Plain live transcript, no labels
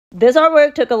This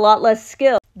artwork took a lot less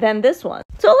skill than this one.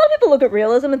 So a lot of people look at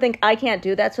realism and think I can't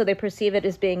do that, so they perceive it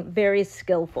as being very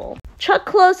skillful. Chuck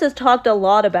Close has talked a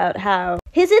lot about how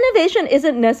his innovation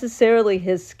isn't necessarily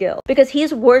his skill, because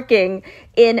he's working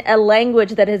in a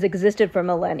language that has existed for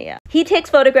millennia. He takes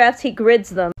photographs, he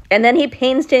grids them, and then he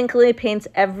painstakingly paints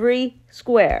every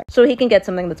square so he can get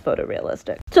something that's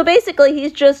photorealistic. So basically,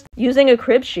 he's just using a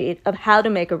crib sheet of how to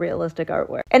make a realistic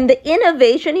artwork. And the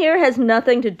innovation here has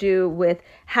nothing to do with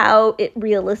how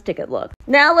realistic it looks.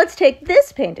 Now let's take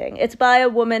this painting. It's by a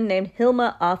woman named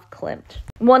Hilma af Klint,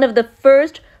 one of the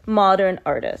first modern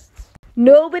artists.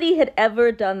 Nobody had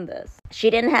ever done this. She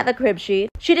didn't have a crib sheet.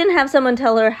 She didn't have someone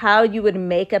tell her how you would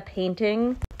make a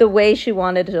painting the way she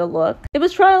wanted it to look. It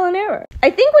was trial and error. I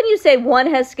think when you say one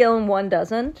has skill and one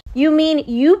doesn't, you mean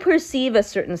you perceive a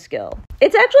certain skill.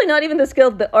 It's actually not even the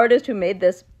skill the artist who made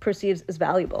this perceives as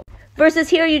valuable. Versus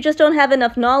here, you just don't have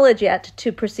enough knowledge yet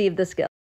to perceive the skill.